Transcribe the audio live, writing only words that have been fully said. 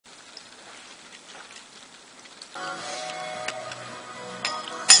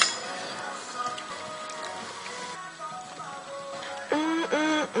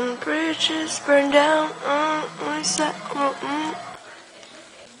just burned down.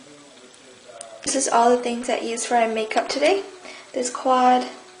 This is all the things I used for my makeup today. This quad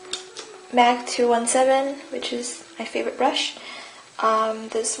MAC 217, which is my favorite brush.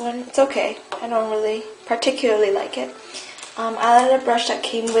 This one, it's okay. I don't really particularly like it. Eyeliner brush that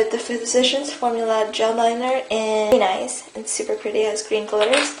came with the Physicians Formula gel liner, and really nice and super pretty. It has green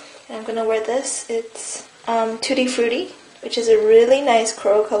glitters. And I'm gonna wear this. It's Tutti Frutti, which is a really nice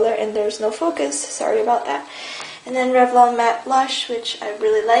coral color, and there's no focus. Sorry about that. And then Revlon Matte Blush, which I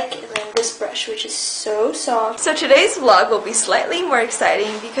really like, and then this brush, which is so soft. So today's vlog will be slightly more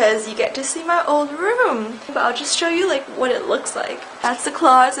exciting because you get to see my old room. But I'll just show you like what it looks like. That's the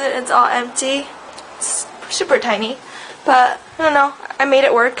closet. It's all empty. It's super tiny, but I don't know. I made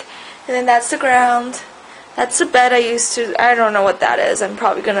it work. And then that's the ground. That's the bed I used to. I don't know what that is. I'm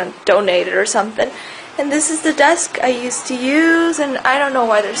probably gonna donate it or something. And this is the desk I used to use, and I don't know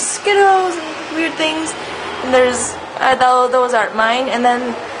why there's Skittles and weird things. And there's, those aren't mine. And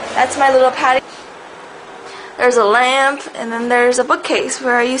then that's my little patio. There's a lamp, and then there's a bookcase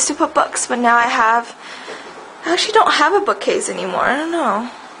where I used to put books, but now I actually don't have a bookcase anymore. I don't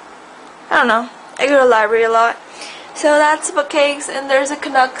know. I go to the library a lot. So that's a bookcase, and there's a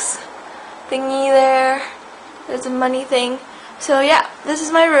Canucks thingy there. There's a money thing. So yeah, this is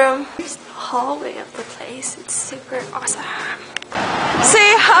my room. Here's the hallway of the place. It's super awesome.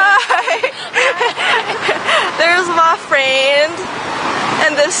 Say hi! There's my friend.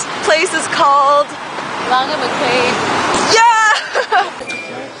 And this place is called Longa McCabe. Yeah!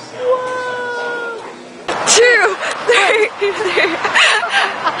 1, 2, 3.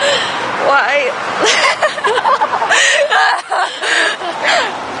 White.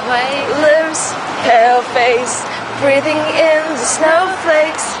 White Lips, pale face, breathing in the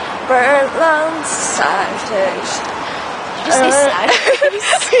snowflakes, burnt lungs, side face. Did you say sad face?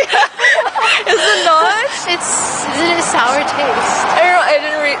 Is it not? Isn't it a sour taste? I don't know, I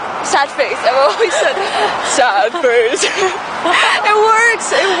didn't read sad face. I've always said sad face. It works,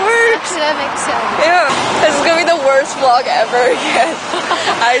 it works. Actually, that makes sense. Yeah. This is gonna be the worst vlog ever again.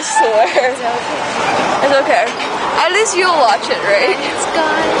 I swear. It's okay. It's okay. At least you'll watch it, right? It's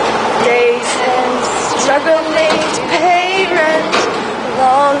gone. Days and struggling to pay rent.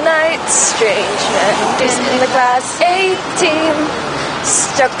 Long nights, strange memories in the class 18.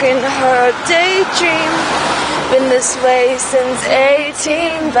 Stuck in her daydream. Been this way since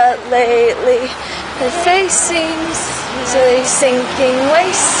 18, but lately her face seems slowly sinking,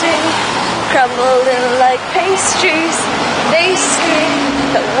 wasting, crumbling like pastries. They scream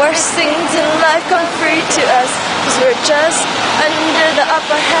the worst things in life come free to us, 'cause we're just under the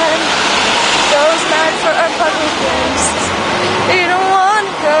upper hand. Goes mad for our public games. We don't want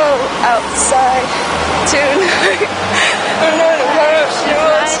to go outside tonight. She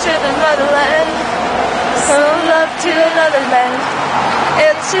wants to the motherland. So love to another man.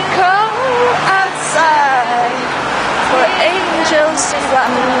 It's to go outside for angels to fly.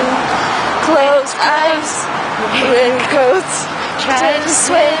 Closed eyes, raincoats, try to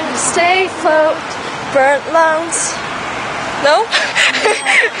swim, stay afloat. Burnt lungs. No?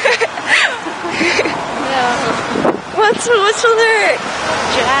 No. What's the lyric?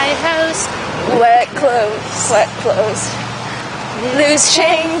 Dry house. Wet clothes. Loose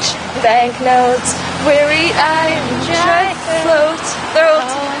change, banknotes, weary eye, dry throat,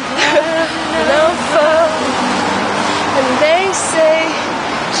 no phone. And they say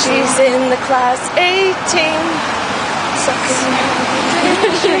she's in the class 18.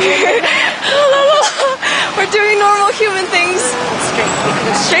 We're doing normal human things.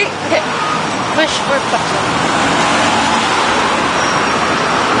 Straight. Okay. Push for button.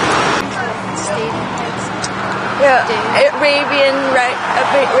 Yeah, Arabian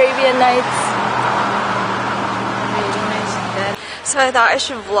Nights. So I thought I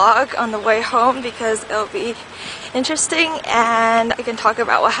should vlog on the way home because it'll be interesting and I can talk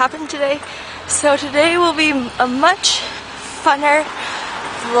about what happened today. So today will be a much funner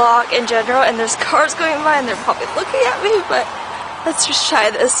vlog in general, and there's cars going by and they're probably looking at me, but let's just try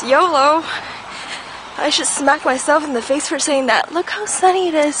this. YOLO. I should smack myself in the face for saying that. Look how sunny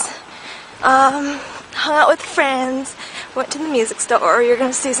it is. Hung out with friends, went to the music store. You're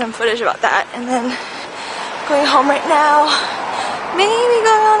gonna see some footage about that, and then going home right now. Maybe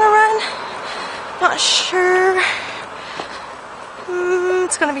going on a run. Not sure.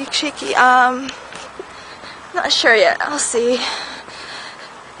 It's gonna be shaky. Not sure yet. I'll see.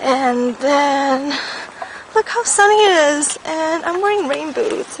 And then look how sunny it is, and I'm wearing rain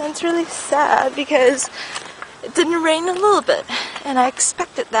boots, and it's really sad because it didn't rain a little bit, and I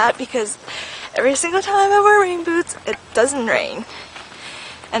expected that because every single time I wear rain boots, it doesn't rain.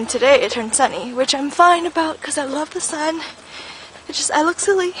 and today it turned sunny, which I'm fine about because I love the sun. I look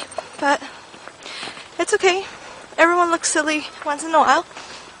silly, but it's okay. Everyone looks silly once in a while.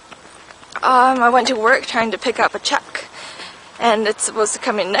 I went to work trying to pick up a check, and it's supposed to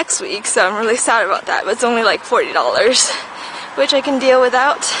come in next week, so I'm really sad about that, but it's only like $40, which I can deal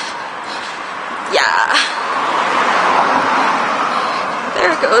without. Yeah.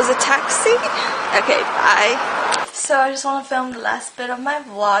 There goes a taxi. Okay, bye. So I just want to film the last bit of my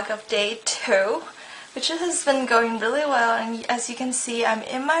vlog of day 2, which has been going really well, and as you can see, I'm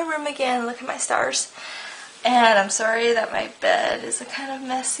in my room again. Look at my stars. And I'm sorry that my bed is kind of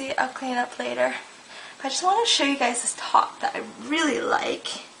messy. I'll clean it up later. But I just want to show you guys this top that I really like.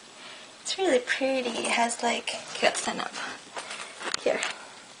 It's really pretty. It has like, okay, let's stand up. Here.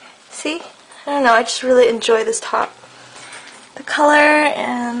 See? I don't know, I just really enjoy this top. The color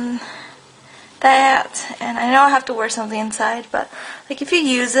and that, and I know I have to wear something inside, but like if you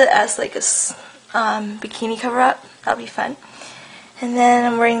use it as like a bikini cover-up, that'll be fun. And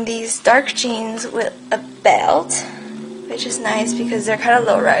then I'm wearing these dark jeans with a belt, which is nice because they're kind of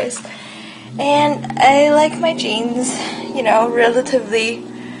low-rise. And I like my jeans, you know, relatively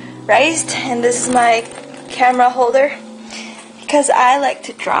raised. And this is my camera holder because I like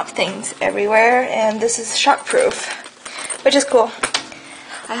to drop things everywhere, and this is shockproof, which is cool.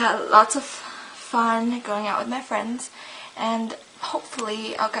 I had lots of fun going out with my friends, and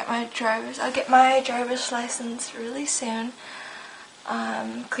hopefully I'll get my driver's license really soon.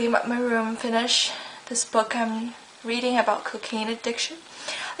 Clean up my room, finish this book I'm reading about cocaine addiction.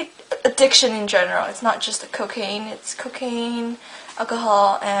 Like, addiction in general. It's not just the cocaine, it's cocaine,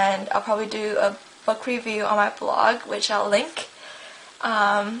 alcohol, and I'll probably do a book review on my blog, which I'll link.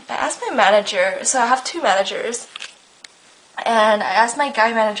 I asked my manager, so I have 2 managers, and I asked my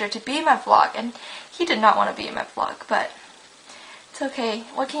guy manager to be in my vlog, and he did not want to be in my vlog, but it's okay.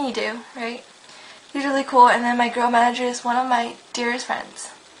 What can you do, right? He's really cool, and then my girl manager is one of my dearest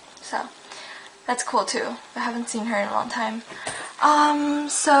friends, so that's cool too. I haven't seen her in a long time.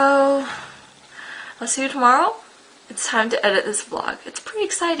 So I'll see you tomorrow. It's time to edit this vlog. It's pretty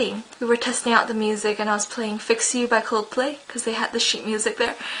exciting. We were testing out the music, and I was playing Fix You by Coldplay because they had the sheet music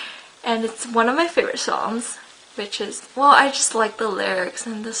there, and it's one of my favorite songs, which is, well, I just like the lyrics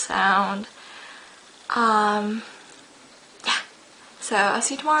and the sound. So I'll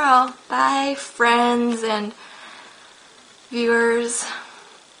see you tomorrow. Bye, friends and viewers.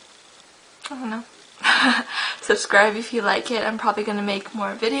 I don't know. Subscribe if you like it. I'm probably going to make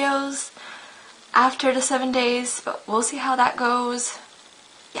more videos after the 7 days, but we'll see how that goes.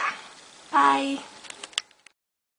 Yeah. Bye.